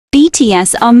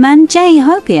BTS and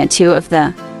J-Hope are two of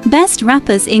the best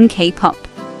rappers in K-pop.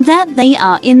 That they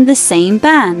are in the same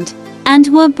band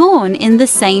and were born in the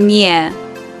same year.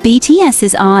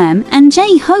 BTS's RM and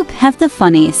J-Hope have the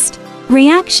funniest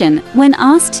reaction when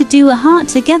asked to do a heart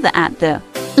together at the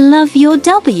Love Your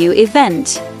W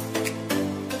event.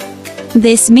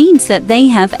 This means that they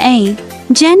have a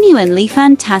genuinely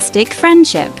fantastic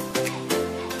friendship.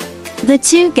 The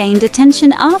two gained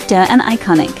attention after an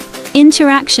iconic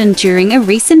interaction during a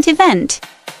recent event.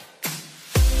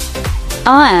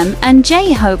 RM and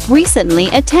J-Hope recently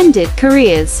attended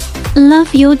Korea's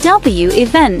Love Your W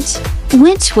event,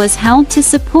 which was held to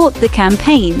support the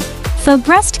campaign for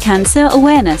breast cancer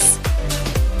awareness.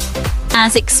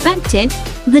 As expected,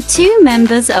 the two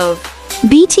members of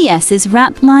BTS's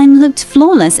rap line looked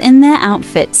flawless in their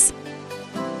outfits.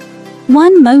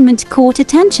 One moment caught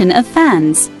attention of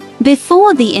fans.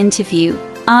 Before the interview,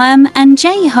 RM and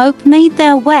J-Hope made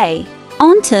their way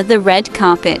onto the red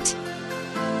carpet.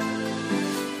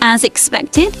 As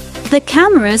expected, the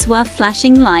cameras were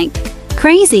flashing like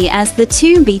crazy as the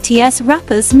two BTS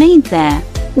rappers made their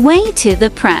way to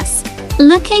the press,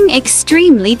 looking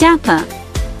extremely dapper.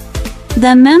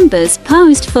 The members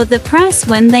posed for the press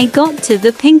when they got to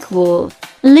the pink wall,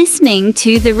 listening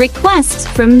to the requests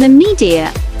from the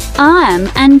media. RM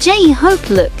and J-Hope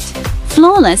looked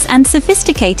flawless and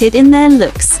sophisticated in their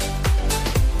looks.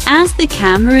 As the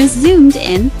cameras zoomed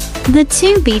in, the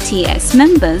two BTS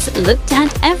members looked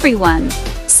at everyone,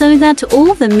 so that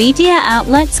all the media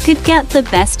outlets could get the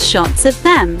best shots of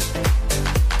them.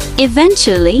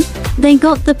 Eventually, they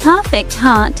got the perfect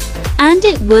heart, and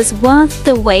it was worth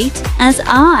the wait as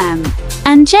RM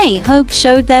and J-Hope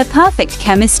showed their perfect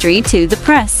chemistry to the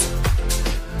press.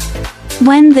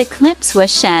 When the clips were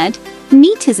shared,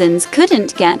 netizens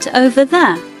couldn't get over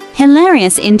the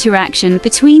hilarious interaction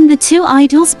between the two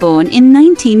idols born in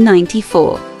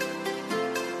 1994.